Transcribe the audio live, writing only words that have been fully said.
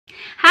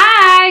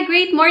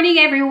Great morning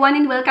everyone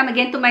and welcome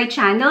again to my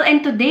channel.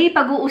 And today,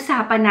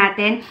 pag-uusapan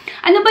natin,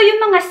 ano ba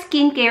yung mga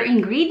skincare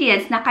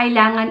ingredients na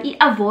kailangan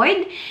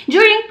i-avoid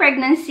during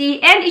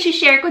pregnancy, and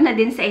i-share ko na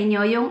din sa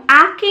inyo yung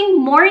aking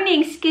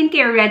morning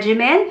skincare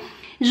regimen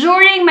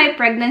during my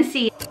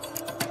pregnancy.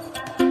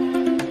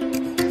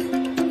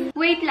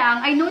 Wait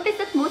lang, I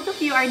noticed that most of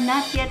you are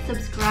not yet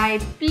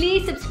subscribed.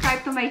 Please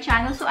subscribe to my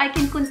channel so I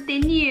can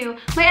continue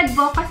my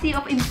advocacy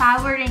of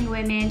empowering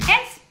women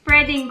and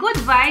spreading good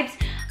vibes,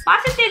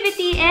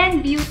 positivity,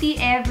 and beauty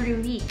every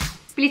week.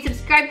 Please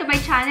subscribe to my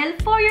channel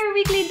for your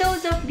weekly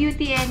dose of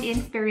beauty and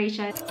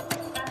inspiration.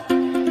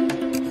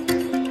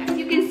 As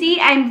you can see,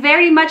 I'm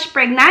very much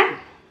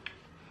pregnant.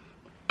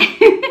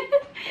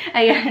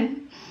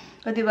 Ayan.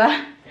 O, diba?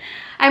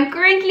 I'm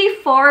currently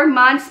 4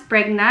 months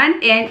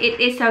pregnant and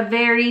it is a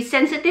very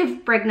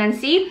sensitive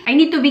pregnancy. I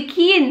need to be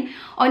keen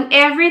on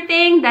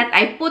everything that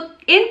I put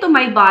into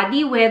my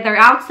body, whether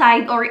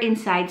outside or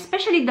inside,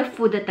 especially the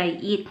food that I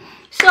eat.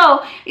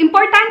 So,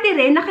 importante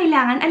rin na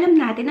kailangan alam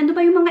natin ano ba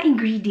yung mga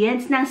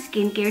ingredients ng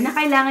skincare na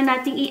kailangan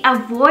nating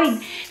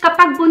i-avoid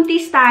kapag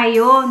buntis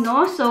tayo,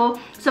 no? So,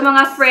 sa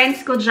mga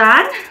friends ko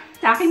dyan,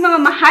 sa aking mga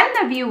mahal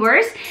na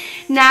viewers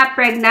na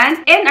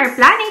pregnant and are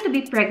planning to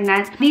be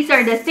pregnant, these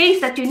are the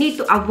things that you need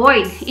to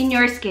avoid in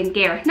your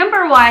skincare.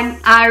 Number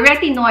 1,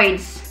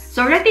 retinoids.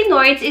 So,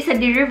 retinoids is a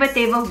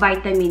derivative of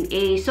vitamin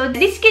A. So,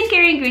 this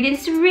skincare ingredient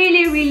is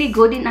really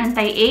good in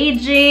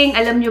anti-aging.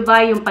 Alam nyo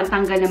ba yung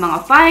pantanggal ng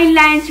mga fine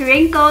lines,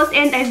 wrinkles,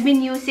 and I've been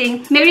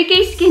using Mary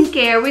Kay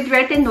skincare with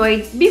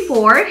retinoids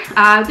before.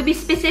 To be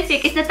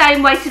specific, it's the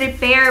Time-Wise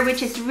Repair, which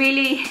is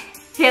really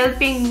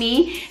helping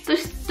me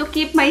to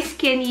keep my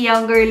skin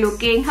younger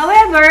looking.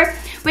 However,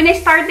 when I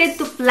started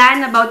to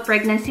plan about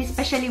pregnancy,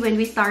 especially when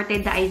we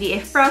started the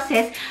IVF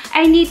process,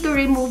 I need to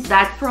remove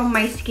that from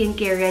my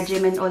skincare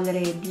regimen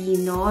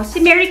already, no? Si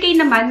Mary Kay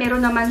naman,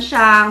 meron naman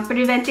siyang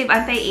preventive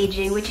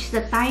anti-aging, which is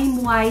the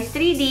Time-Wise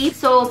 3D.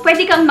 So,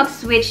 pwede kang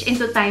mag-switch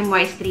into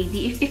Time-Wise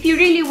 3D if you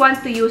really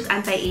want to use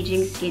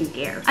anti-aging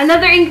skincare.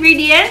 Another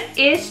ingredient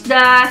is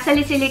the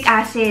salicylic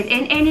acid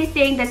and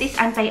anything that is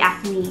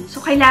anti-acne.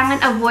 So, kailangan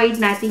avoid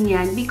natin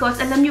yan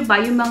because alam nyo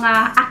ba, yung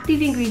mga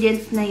active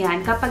ingredients na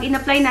yan, kapag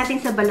in-apply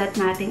natin sa balat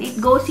natin, it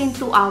goes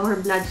into our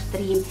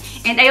bloodstream.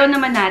 And ayaw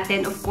naman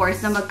natin, of course,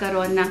 na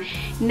magkaroon ng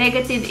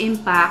negative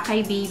impact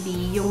kay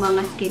baby yung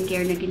mga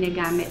skincare na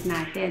ginagamit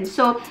natin.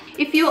 So,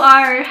 if you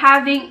are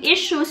having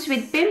issues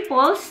with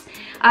pimples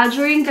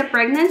during the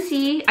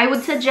pregnancy, I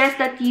would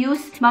suggest that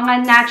use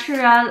mga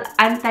natural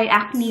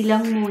anti-acne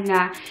lang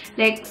muna.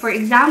 Like, for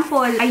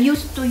example, I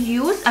used to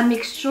use a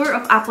mixture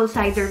of apple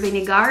cider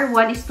vinegar,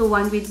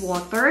 1:1 with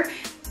water.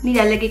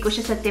 Nilalagay ko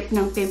siya sa tip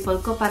ng pimple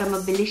ko para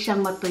mabilis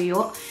siyang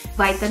matuyo.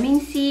 Vitamin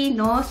C,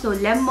 no? So,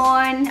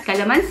 lemon,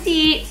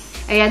 calamansi.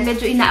 Ayan,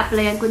 medyo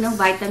ina-applyan ko ng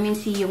vitamin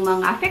C yung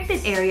mga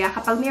affected area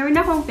kapag mayroon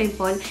akong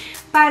pimple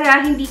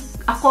para hindi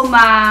ako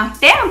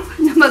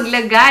ma-tempt na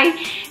maglagay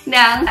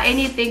ng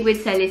anything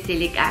with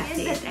salicylic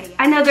acid.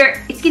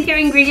 Another skincare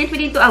ingredient we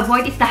need to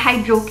avoid is the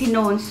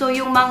hydroquinone. So,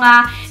 yung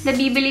mga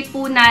nabibili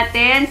po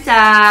natin sa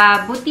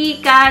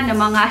butika na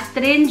mga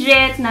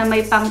astringent na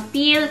may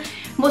pang-peel,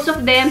 most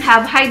of them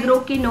have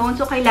hydroquinone,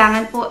 so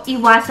kailangan po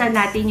iwasan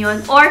natin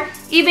yon. Or,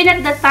 even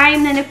at the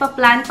time na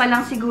nagpa-plan pa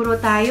lang siguro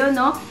tayo,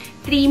 no?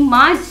 3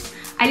 months,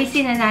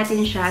 alisin na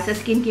natin siya sa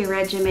skincare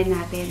regimen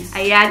natin.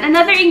 Ayan.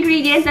 Another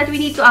ingredient that we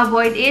need to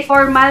avoid is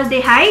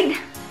formaldehyde.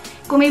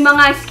 Kung may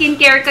mga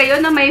skincare kayo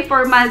na may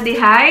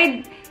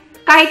formaldehyde,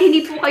 kahit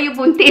hindi po kayo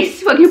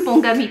buntis, huwag niyo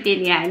pong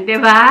gamitin yan,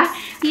 diba?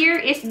 Here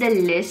is the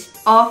list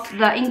of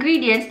the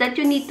ingredients that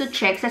you need to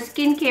check sa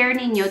skincare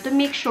ninyo to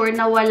make sure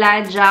na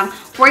wala dyang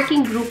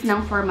working group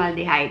ng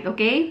formaldehyde,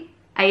 okay?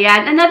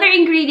 Ayan. Another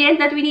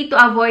ingredient that we need to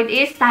avoid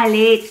is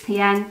phthalates.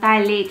 Yan,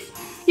 phthalates.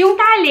 Yung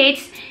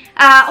phthalates,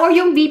 or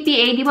yung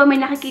BPA, di ba may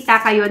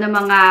nakikita kayo ng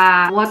mga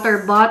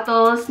water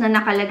bottles na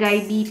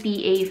nakalagay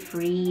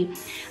BPA-free.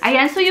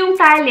 Ayan, so yung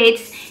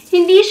phthalates,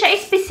 hindi siya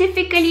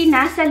specifically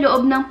nasa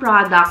loob ng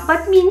product,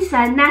 but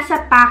minsan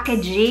nasa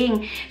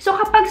packaging. So,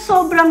 kapag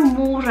sobrang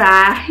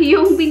mura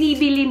yung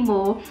binibili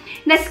mo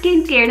na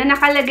skincare na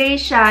nakalagay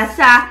siya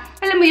sa,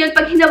 alam mo yun,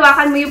 pag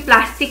hinawakan mo yung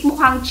plastic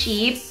mukhang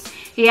cheap,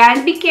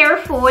 ayan, be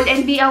careful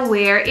and be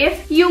aware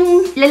if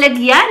yung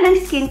lalagyan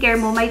ng skincare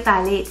mo may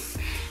phthalates.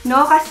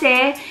 No,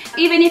 kasi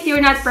even if you're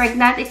not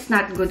pregnant, it's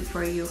not good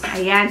for you.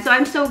 Ayan. So,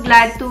 I'm so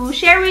glad to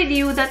share with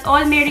you that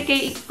all Mary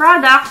Kay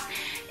products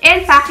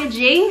and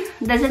packaging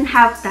doesn't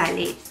have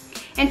phthalates.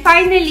 And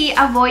finally,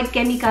 avoid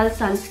chemical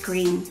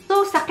sunscreen.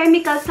 So, sa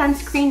chemical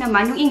sunscreen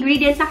naman, yung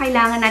ingredient na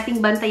kailangan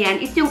nating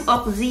bantayan is yung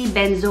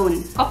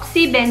oxybenzone.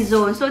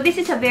 Oxybenzone. So, this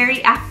is a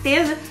very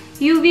active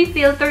UV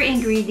filter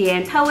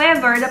ingredient.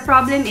 However, the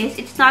problem is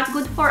it's not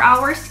good for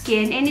our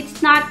skin and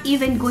it's not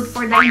even good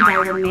for the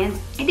environment.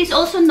 It is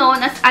also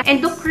known as an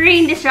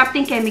endocrine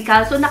disrupting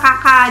chemical. So,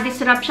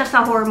 nakaka-disrupt siya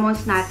sa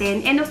hormones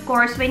natin. And of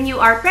course, when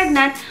you are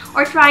pregnant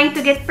or trying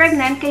to get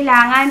pregnant,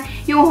 kailangan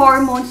yung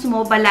hormones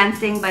mo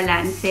balancing.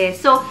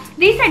 So,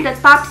 these are the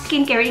top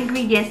skincare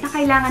ingredients na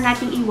kailangan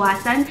nating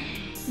iwasan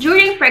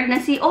during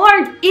pregnancy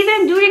or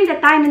even during the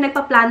time na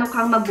nagpaplano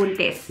kang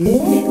magbuntis.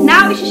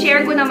 Now,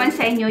 i-share ko naman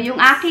sa inyo yung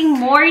aking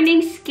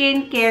morning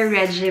skincare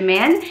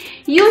regimen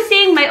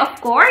using my, of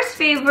course,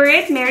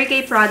 favorite Mary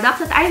Kay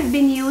products that I've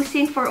been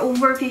using for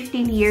over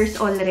 15 years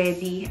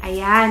already.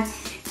 Ayan.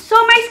 So,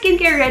 my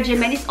skincare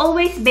regimen is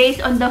always based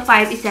on the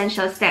 5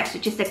 essential steps,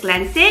 which is the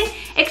cleansing,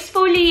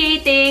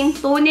 exfoliating,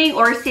 toning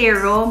or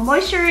serum,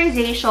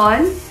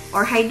 moisturization,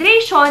 or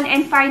hydration,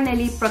 and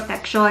finally,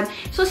 protection.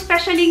 So,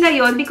 especially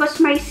ngayon,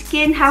 because my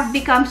skin have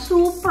become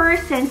super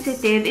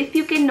sensitive, if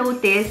you can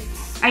notice,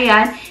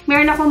 ayan,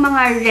 meron akong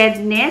mga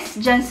redness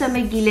dyan sa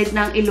may gilid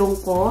ng ilong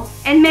ko.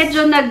 And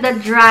medyo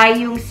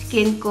nagda-dry yung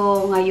skin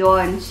ko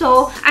ngayon.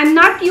 So, I'm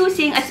not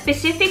using a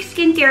specific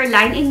skincare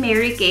line in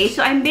Mary Kay.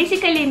 So, I'm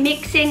basically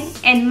mixing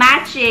and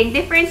matching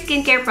different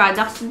skincare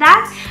products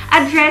that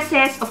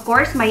addresses, of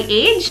course, my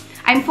age.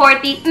 I'm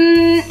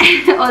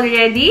 40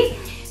 already.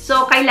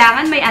 So,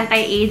 kailangan may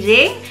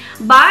anti-aging,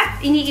 but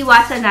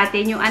iniiwasan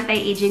natin yung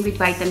anti-aging with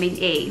vitamin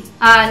A.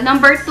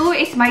 Number 2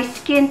 is my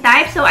skin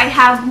type. So, I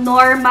have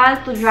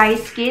normal to dry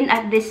skin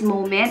at this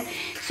moment.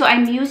 So,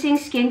 I'm using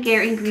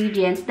skincare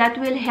ingredients that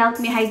will help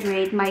me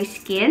hydrate my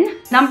skin.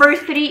 Number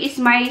 3 is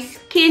my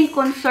skin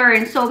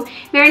concern. So,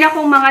 meron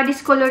akong mga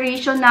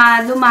discoloration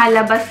na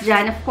lumalabas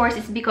dyan. Of course,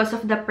 it's because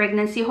of the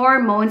pregnancy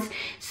hormones.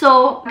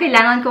 So,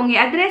 kailangan kong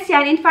i-address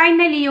yan. And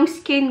finally, yung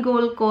skin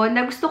goal ko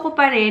na gusto ko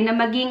pa rin na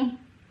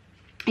maging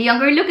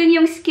younger looking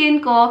yung skin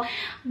ko,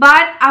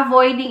 but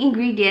avoiding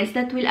ingredients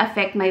that will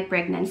affect my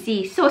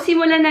pregnancy. So,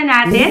 simulan na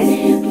natin.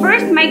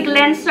 First, my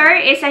cleanser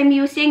is I'm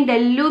using the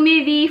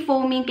Lumi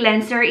Foaming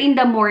Cleanser in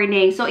the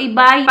morning. So,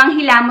 iba yung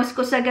panghilamos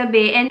ko sa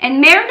gabi.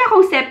 And meron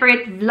akong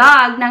separate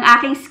vlog ng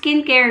aking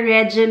skincare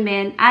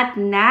regimen at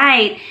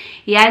night.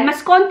 Yan, mas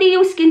konti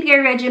yung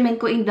skincare regimen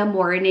ko in the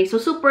morning. So,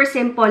 super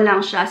simple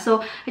lang siya. So,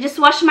 I just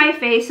wash my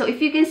face. So,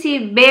 if you can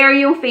see, bare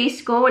yung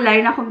face ko. Wala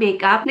rin akong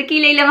makeup.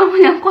 Nakilay lang ako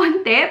ng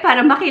konti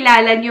para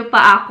makilala nyo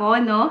pa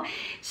ako, no?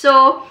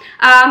 So,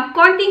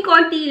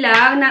 konting-konti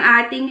lang ng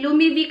ating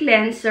Lumi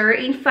Cleanser.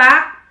 In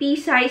fact,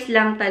 pea-size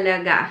lang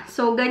talaga.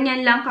 So,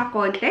 ganyan lang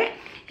kakonti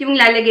yung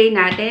lalagay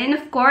natin. And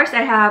of course,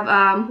 I have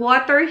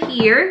water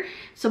here.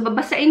 So,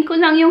 babasain ko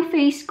lang yung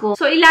face ko.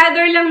 So,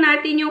 ilather lang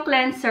natin yung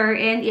cleanser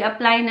and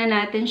i-apply na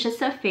natin siya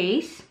sa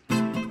face.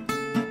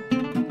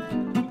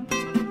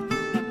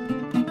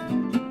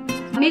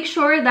 Make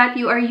sure that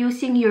you are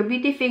using your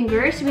beauty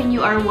fingers when you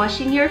are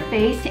washing your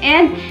face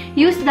and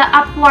use the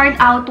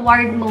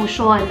upward-outward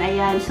motion.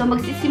 Ayan. So,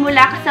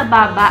 magsisimula ka sa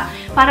baba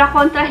para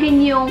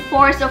kontrahin yung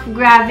force of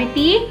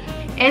gravity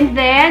and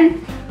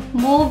then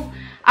move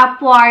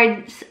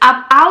upwards,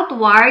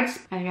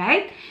 outwards.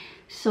 Alright?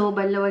 So,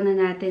 balawan na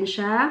natin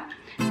siya.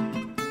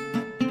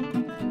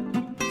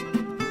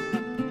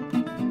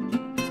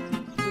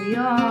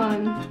 Ayan.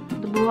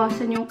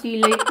 Nabawasan yung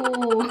kilay ko.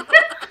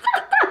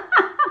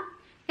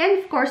 And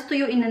of course,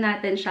 tuyuin na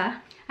natin siya.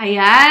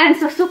 Ayan.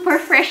 So,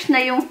 super fresh na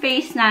yung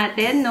face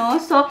natin,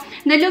 no? So,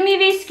 the Lumi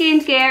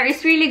Skincare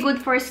is really good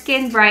for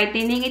skin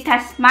brightening. It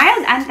has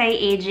mild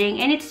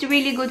anti-aging and it's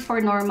really good for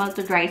normal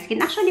to dry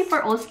skin. Actually,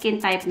 for all skin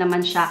type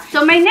naman siya.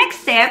 So, my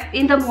next step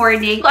in the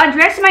morning, to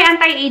address my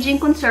anti-aging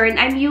concern,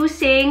 I'm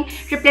using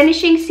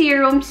Replenishing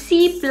Serum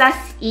C+E.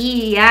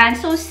 Yan.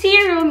 So,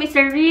 serum is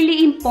a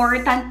really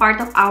important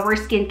part of our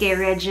skincare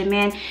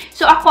regimen.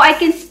 So, I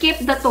can skip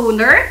the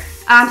toner.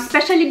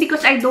 Especially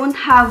because I don't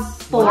have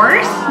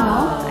pores,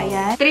 no?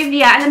 Ayan.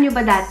 Trivia, alam nyo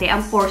ba dati,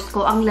 ang pores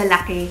ko, ang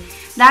lalaki.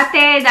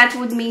 Dati, that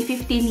would mean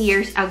 15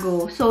 years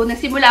ago. So,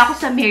 nagsimula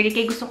ako sa Mary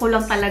Kay, gusto ko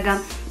lang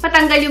talagang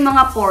patanggal yung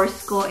mga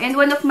pores ko. And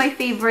one of my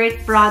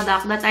favorite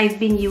product that I've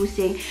been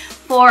using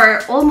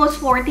for almost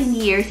 14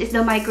 years is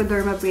the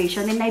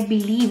microdermabrasion. And I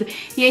believe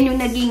yan yung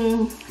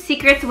naging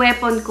secret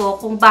weapon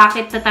ko kung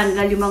bakit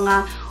tatanggal yung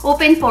mga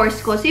open pores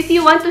ko. So, if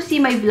you want to see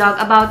my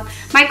vlog about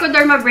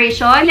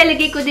microdermabrasion,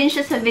 ilalagay ko din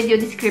siya sa video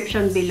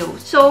description below.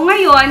 So,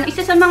 ngayon,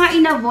 isa sa mga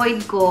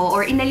in-avoid ko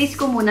or inalis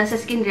ko muna sa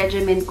skin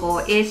regimen ko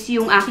is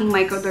yung aking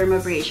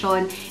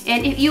microdermabrasion.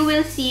 And if you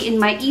will see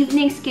in my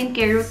evening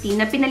skincare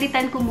routine, na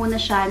pinalitan ko muna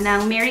siya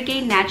ng Mary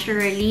Kay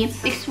Naturally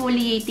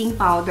Exfoliating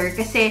Powder.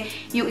 Kasi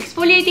yung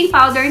exfoliating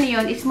powder na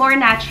yun is more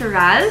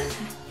natural.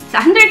 It's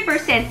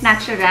 100%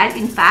 natural,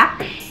 in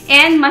fact.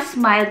 And mas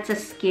mild sa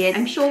skin.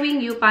 I'm showing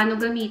you paano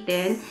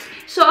gamitin.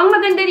 So, ang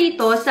maganda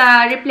dito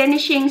sa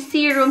Replenishing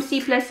Serum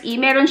C+E,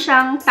 meron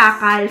siyang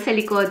takal sa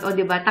likod. O,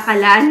 diba?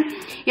 Takalan.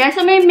 Yan.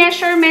 So, may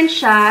measurement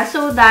siya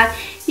so that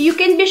you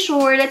can be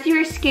sure that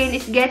your skin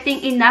is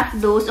getting enough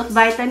dose of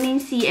vitamin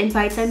C and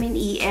vitamin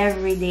E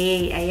every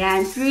day.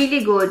 Ayan. It's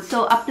really good.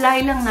 So,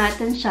 apply lang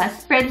natin siya.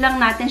 Spread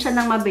lang natin siya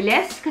ng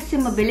mabilis kasi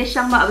mabilis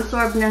siyang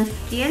ma-absorb ng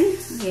skin.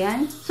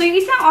 Ayan. So, yung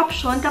isang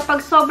option,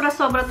 kapag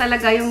sobra-sobra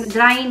talaga yung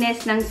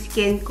dryness ng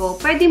skin ko,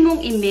 pwede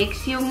mong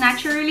i-mix yung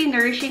Naturally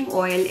Nourishing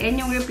Oil and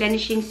yung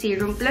Replenishing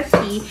Serum plus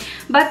E.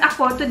 But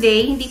ako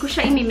today, hindi ko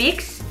siya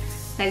i-mix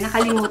dahil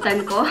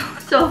nakalimutan ko.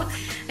 So,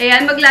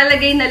 ayan,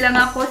 maglalagay na lang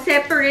ako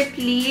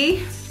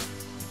separately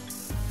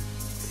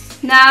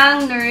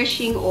ng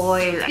nourishing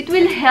oil. It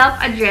will help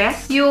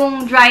address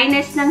yung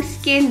dryness ng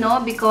skin, no?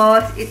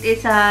 Because it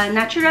is a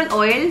natural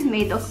oil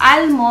made of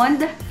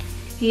almond.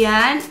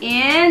 Yan.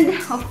 And,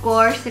 of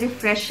course,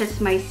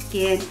 refreshes my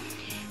skin.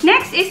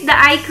 Next is the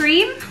eye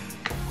cream.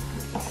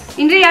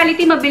 In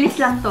reality, mabilis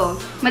lang to.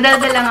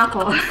 Madaldal lang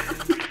ako.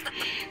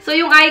 So,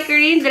 yung eye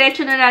cream,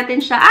 diretso na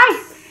natin siya.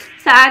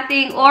 Sa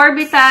ating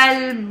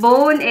orbital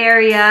bone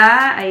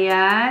area.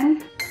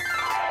 Ayan.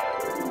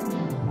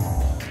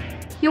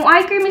 Yung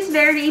eye cream is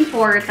very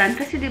important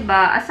kasi,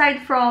 diba,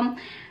 aside from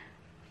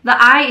the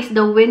eye is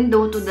the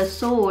window to the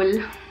soul,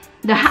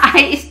 the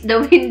eye is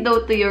the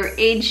window to your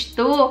age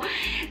too.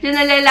 Diyan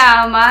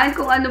nalalaman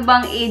kung ano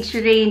bang age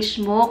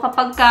range mo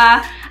kapag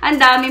ka ang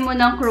dami mo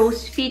ng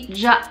crow's feet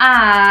dyan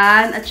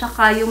at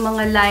saka yung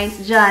mga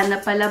lines dyan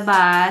na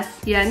palabas.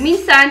 Yan.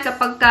 Minsan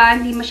kapag ka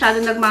hindi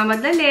masyadong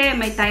nagmamadali,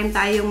 may time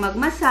tayong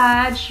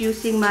mag-massage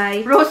using my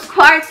rose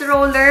quartz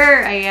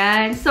roller.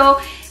 Ayan. So,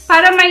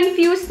 para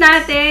ma-infuse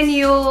natin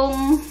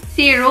yung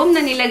serum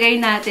na nilagay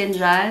natin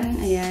dyan.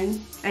 Ayan.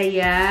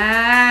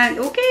 Ayan.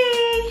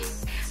 Okay.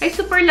 I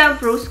super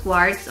love rose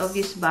quartz,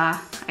 obvious ba?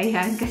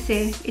 Ayan,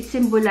 kasi it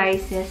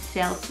symbolizes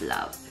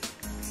self-love.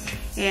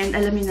 And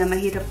alam niyo na,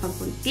 mahirap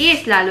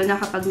pagbuntis, lalo na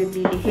kapag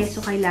naglilihi. So,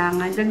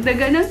 kailangan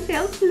dagdagan ng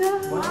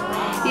self-love.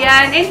 Wow.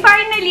 Yan. And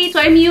finally, so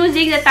I'm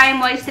using the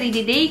Time Moist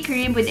 3D Day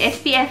Cream with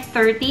SPF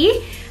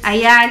 30.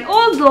 Ayan.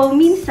 Although,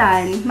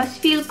 minsan, mas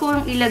feel ko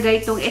ang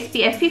ilagay itong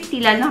SPF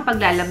 50, lalo na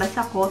kapag lalabas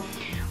ako.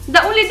 The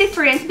only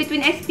difference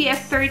between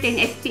SPF 30 and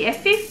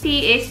SPF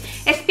 50 is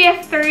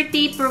SPF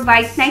 30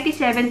 provides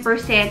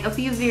 97% of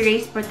UV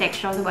rays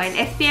protection while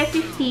SPF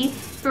 50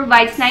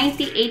 provides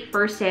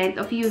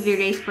 98% of UV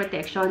rays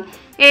protection.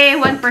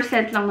 1%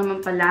 lang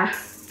naman pala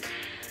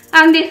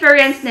ang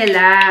difference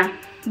nila.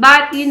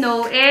 But, you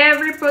know,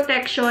 every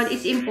protection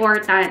is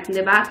important, di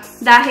ba?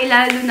 Dahil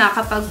lalo na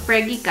kapag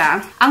preggy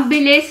ka, ang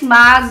bilis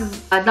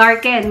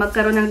mag-darken,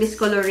 magkaroon ng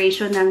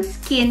discoloration ng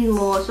skin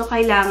mo. So,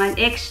 kailangan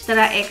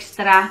extra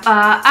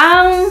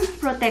ang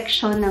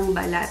protection ng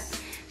balat.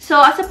 So,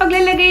 sa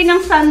paglalagay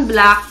ng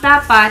sunblock,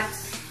 dapat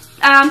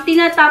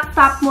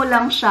tinatap-tap mo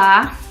lang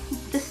siya.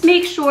 Just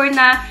make sure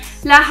na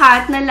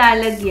lahat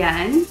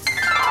nalalagyan.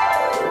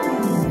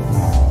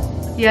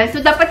 Yan.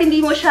 So, dapat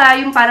hindi mo siya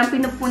yung parang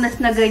pinupunas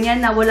na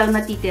ganyan na walang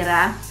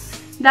natitira.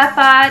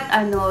 Dapat,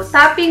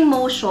 tapping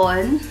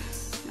motion.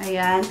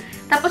 Ayan.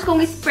 Tapos,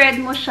 kung spread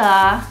mo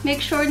siya,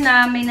 make sure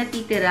na may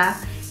natitira.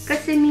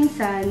 Kasi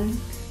minsan,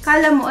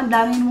 kala mo ang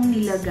dami mong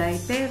nilagay.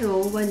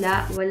 Pero,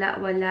 wala.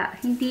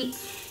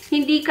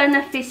 Hindi ka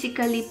na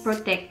physically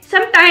protect.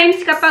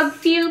 Sometimes, kapag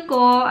feel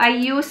ko, I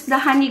use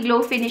the Honey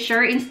Glow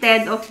Finisher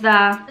instead of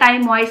the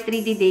Time Moist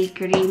 3D Day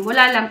Cream.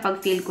 Wala lang pag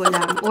feel ko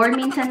lang. Or,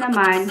 minsan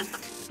naman,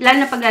 lalo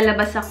na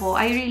paglalabas ako,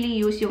 I really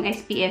use yung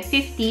SPF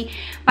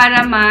 50 para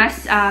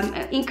mas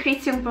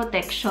increase yung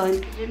protection.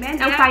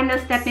 Ang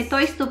final step nito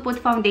is to put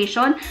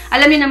foundation.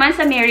 Alam niyo naman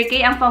sa Mary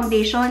Kay, ang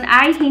foundation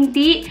ay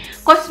hindi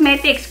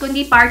cosmetics,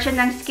 kundi part siya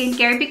ng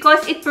skincare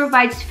because it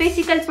provides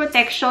physical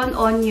protection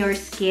on your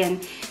skin.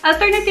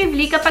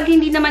 Alternatively, kapag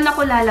hindi naman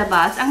ako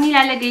lalabas, ang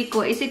nilalagay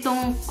ko is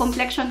itong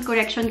Complexion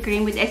Correction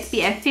Cream with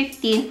SPF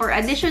 15 for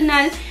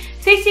additional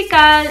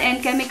physical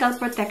and chemical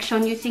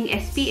protection using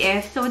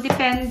SPF. So,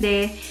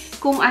 depende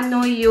kung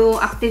ano yung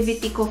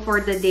activity ko for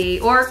the day.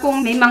 Or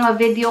kung may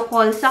mga video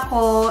calls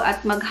ako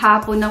at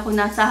maghapon ako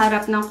nasa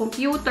harap ng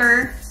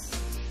computer,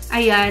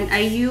 ayan,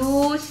 I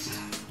use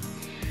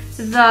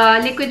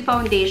the liquid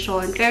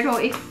foundation. Pero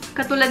if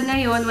katulad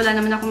ngayon, wala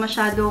naman ako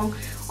masyadong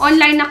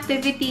online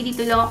activity,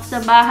 dito lang ako sa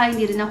bahay,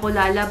 hindi rin ako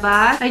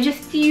lalabas, I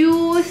just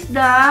use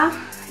the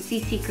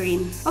CC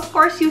cream. Of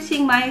course,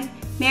 using my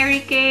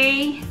Mary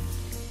Kay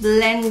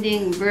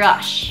blending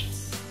brush.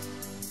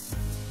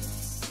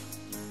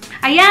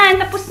 Ayan,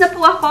 tapos na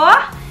po ako.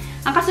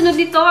 Ang kasunod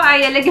nito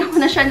ay lagyan ko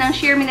na siya ng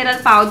sheer mineral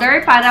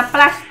powder para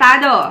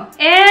plastado.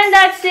 And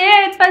that's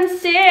it,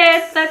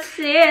 pansit. That's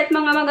it,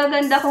 mga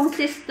magaganda kong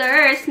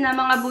sisters na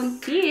mga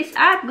buntis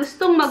at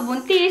gustong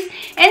magbuntis.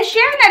 And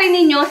share na rin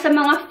ninyo sa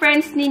mga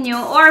friends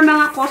ninyo or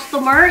mga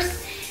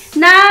customers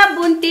na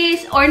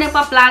buntis or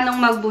nagpaplanong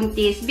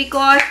magbuntis.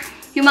 Because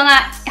yung mga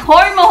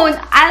hormone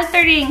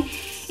altering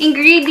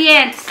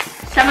ingredients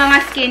sa mga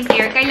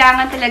skincare,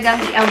 kailangan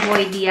talagang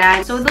i-avoid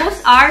yan. So,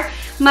 those are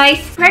my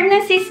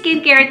pregnancy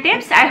skincare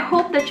tips. I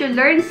hope that you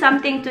learned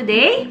something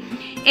today.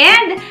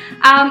 And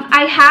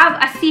I have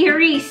a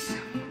series.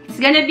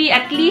 It's gonna be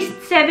at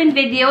least 7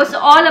 videos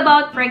all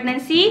about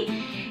pregnancy.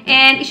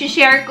 And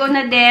isi-share ko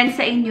na din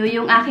sa inyo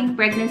yung aking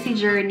pregnancy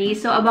journey.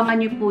 So, abangan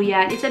nyo po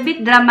yan. It's a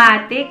bit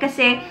dramatic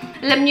kasi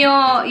alam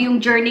nyo, yung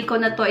journey ko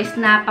na to is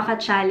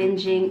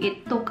napaka-challenging.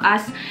 It took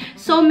us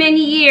so many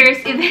years.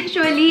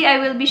 Eventually,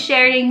 I will be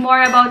sharing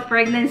more about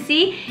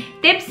pregnancy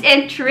tips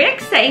and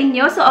tricks sa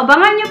inyo. So,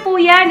 abangan nyo po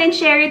yan and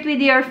share it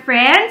with your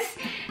friends.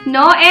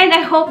 No? And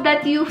I hope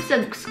that you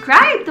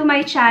subscribe to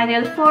my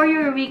channel for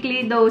your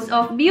weekly dose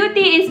of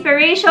beauty,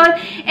 inspiration,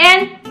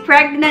 and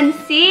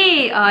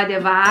pregnancy. O,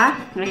 diba?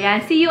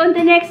 Ayan. See you on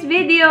the next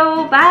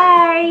video.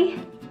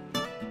 Bye!